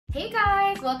Hey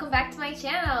guys, welcome back to my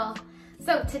channel.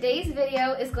 So today's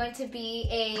video is going to be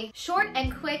a short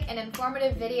and quick and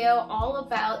informative video all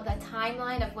about the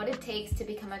timeline of what it takes to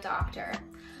become a doctor.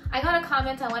 I got a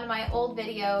comment on one of my old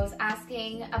videos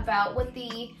asking about what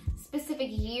the specific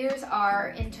years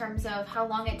are in terms of how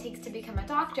long it takes to become a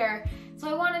doctor. So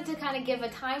I wanted to kind of give a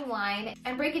timeline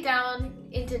and break it down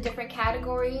into different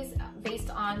categories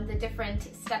based on the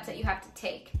different steps that you have to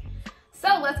take.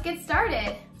 So let's get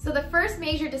started. So the first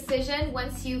major decision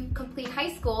once you complete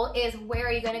high school is where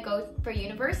are you going to go for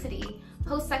university.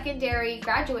 Post-secondary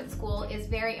graduate school is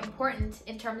very important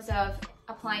in terms of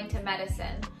applying to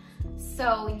medicine.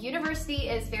 So university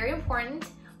is very important,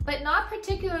 but not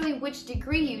particularly which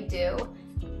degree you do.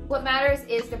 What matters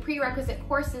is the prerequisite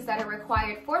courses that are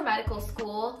required for medical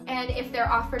school and if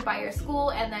they're offered by your school,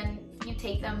 and then you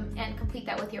take them and complete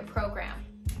that with your program.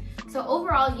 So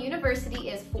overall, university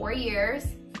is 4 years,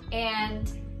 and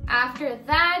after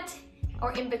that,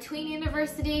 or in between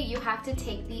university, you have to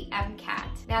take the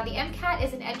MCAT. Now the MCAT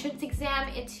is an entrance exam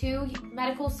into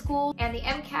medical school, and the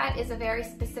MCAT is a very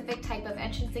specific type of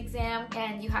entrance exam,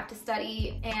 and you have to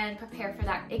study and prepare for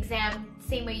that exam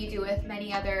same way you do with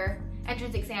many other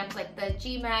entrance exams like the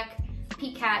GMAT,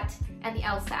 PCAT, and the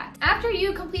LSAT. After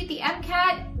you complete the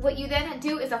MCAT, what you then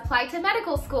do is apply to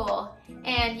medical school,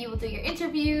 and you will do your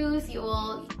interviews, you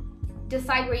will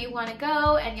decide where you want to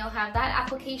go, and you'll have that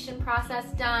application process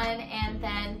done, and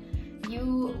then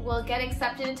you will get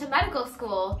accepted into medical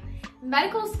school.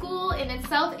 Medical school in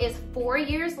itself is 4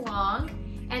 years long,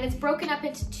 and it's broken up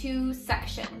into 2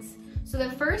 sections. So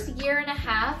the first year and a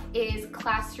half is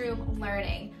classroom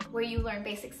learning, where you learn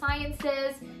basic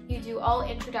sciences, you do all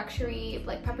introductory,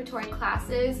 like preparatory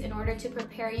classes in order to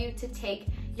prepare you to take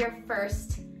your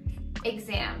first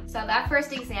exam. So that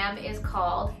first exam is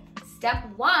called Step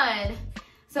 1.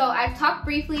 So I've talked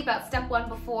briefly about Step 1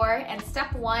 before, and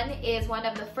Step 1 is one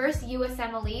of the first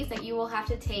USMLEs that you will have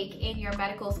to take in your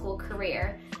medical school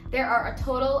career. There are a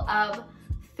total of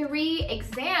 3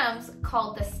 exams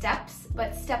called the steps,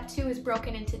 but Step 2 is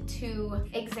broken into 2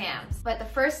 exams. But the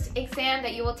first exam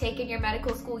that you will take in your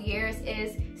medical school years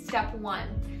is Step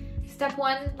 1. Step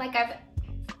 1, like I've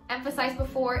emphasized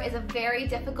before, is a very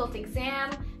difficult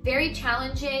exam, very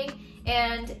challenging,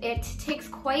 and it takes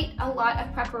quite a lot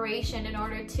of preparation in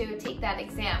order to take that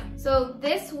exam. So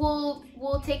this will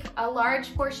take a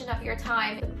large portion of your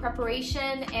time, the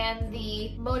preparation and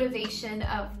the motivation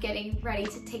of getting ready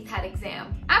to take that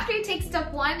exam. After you take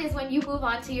Step 1 is when you move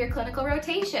on to your clinical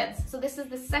rotations. So this is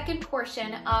the second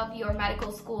portion of your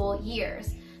medical school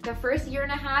years. The first year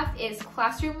and a half is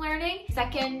classroom learning.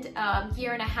 Second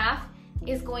year and a half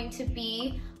is going to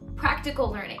be practical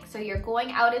learning. So you're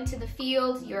going out into the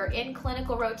field, you're in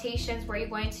clinical rotations where you're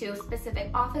going to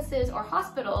specific offices or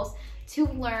hospitals to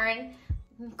learn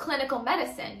clinical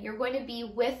medicine. You're going to be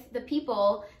with the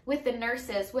people, with the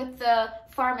nurses, with the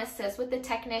pharmacists, with the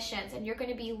technicians, and you're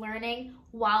going to be learning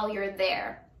while you're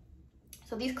there.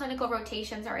 So these clinical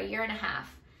rotations are a year and a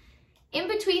half. In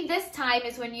between this time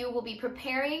is when you will be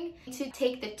preparing to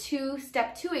take the 2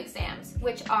 Step 2 exams,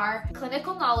 which are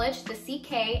clinical knowledge, the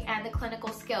CK, and the clinical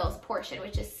skills portion,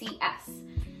 which is CS.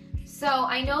 So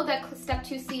I know that Step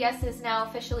 2 CS is now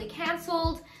officially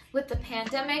canceled with the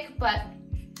pandemic, but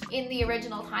in the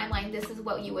original timeline, this is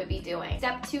what you would be doing.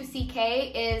 Step 2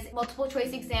 CK is multiple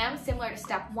choice exams similar to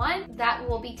Step 1 that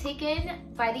will be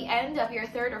taken by the end of your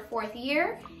 3rd or 4th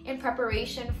year in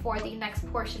preparation for the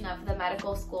next portion of the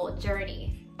medical school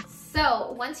journey.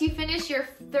 So once you finish your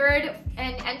 3rd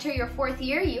and enter your 4th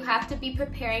year, you have to be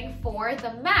preparing for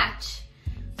the match.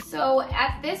 So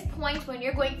at this point, when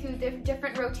you're going through the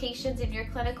different rotations in your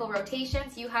clinical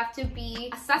rotations, you have to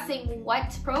be assessing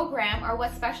what program or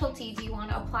what specialty do you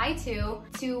want to apply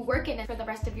to work in it for the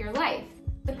rest of your life.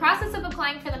 The process of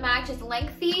applying for the match is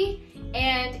lengthy,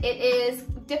 and it is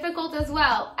difficult as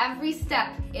well. Every step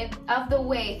of the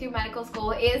way through medical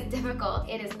school is difficult.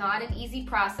 It is not an easy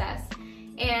process.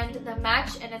 And the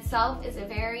match in itself is a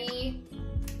very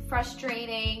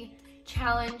frustrating,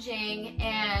 challenging,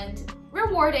 and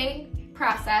rewarding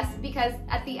process, because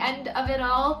at the end of it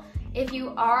all, if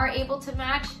you are able to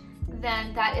match,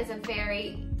 then that is a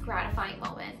very gratifying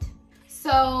moment.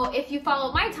 So if you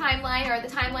follow my timeline, or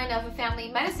the timeline of a family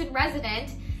medicine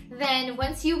resident, then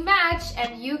once you match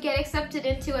and you get accepted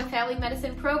into a family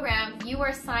medicine program, you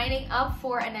are signing up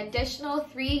for an additional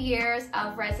 3 years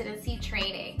of residency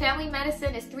training. Family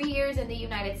medicine is 3 years in the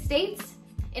United States.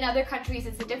 In other countries,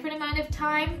 it's a different amount of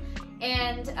time,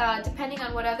 and depending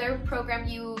on what other program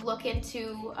you look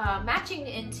into matching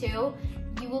into,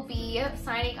 you will be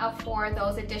signing up for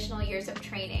those additional years of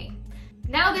training.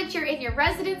 Now that you're in your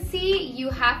residency, you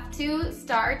have to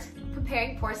start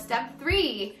preparing for step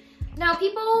 3. Now,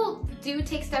 people do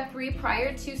take step 3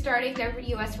 prior to starting their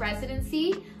US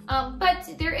residency, but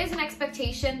there is an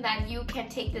expectation that you can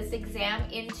take this exam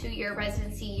into your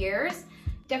residency years.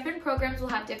 Different programs will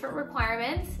have different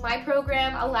requirements. My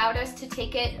program allowed us to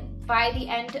take it by the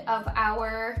end of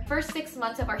our first 6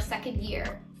 months of our second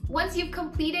year. Once you've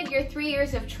completed your 3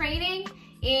 years of training,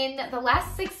 in the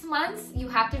last 6 months, you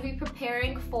have to be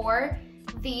preparing for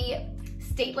the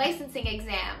state licensing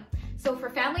exam. So for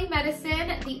family medicine,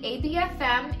 the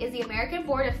ABEM is the American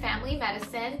Board of Family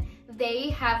Medicine. They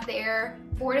have their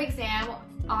board exam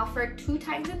offered 2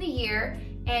 times in the year,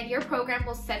 and your program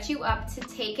will set you up to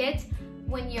take it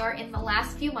when you're in the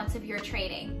last few months of your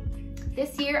training.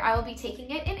 This year, I will be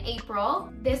taking it in April.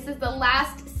 This is the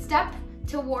last step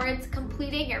towards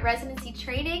completing your residency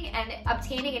training and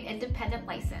obtaining an independent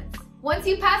license. Once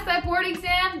you pass that board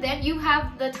exam, then you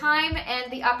have the time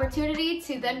and the opportunity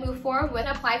to then move forward and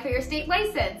apply for your state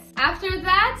license. After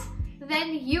that,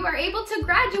 then you are able to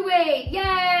graduate.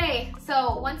 Yay!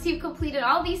 So once you've completed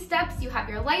all these steps, you have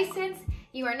your license,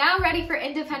 you are now ready for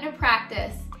independent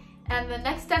practice. And the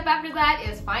next step after that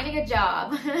is finding a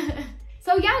job.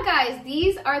 So yeah, guys,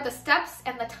 these are the steps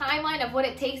and the timeline of what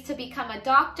it takes to become a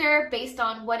doctor based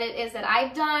on what it is that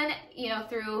I've done,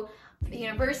 through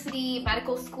university,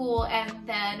 medical school, and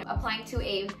then applying to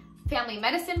a family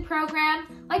medicine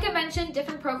program. Like I mentioned,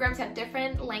 different programs have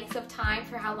different lengths of time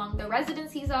for how long the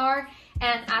residencies are.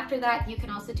 And after that, you can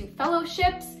also do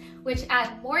fellowships, which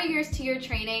add more years to your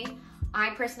training.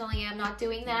 I personally am not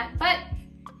doing that, but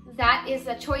that is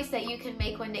a choice that you can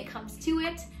make when it comes to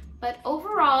it. But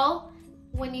overall,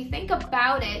 when you think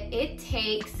about it, it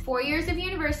takes 4 years of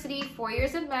university, 4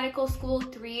 years of medical school,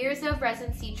 3 years of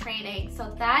residency training.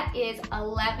 So that is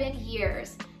 11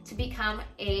 years to become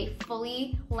a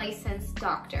fully licensed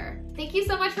doctor. Thank you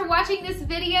so much for watching this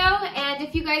video. And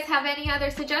if you guys have any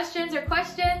other suggestions or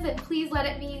questions, then please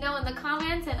let me know in the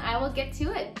comments and I will get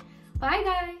to it. Bye,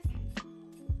 guys.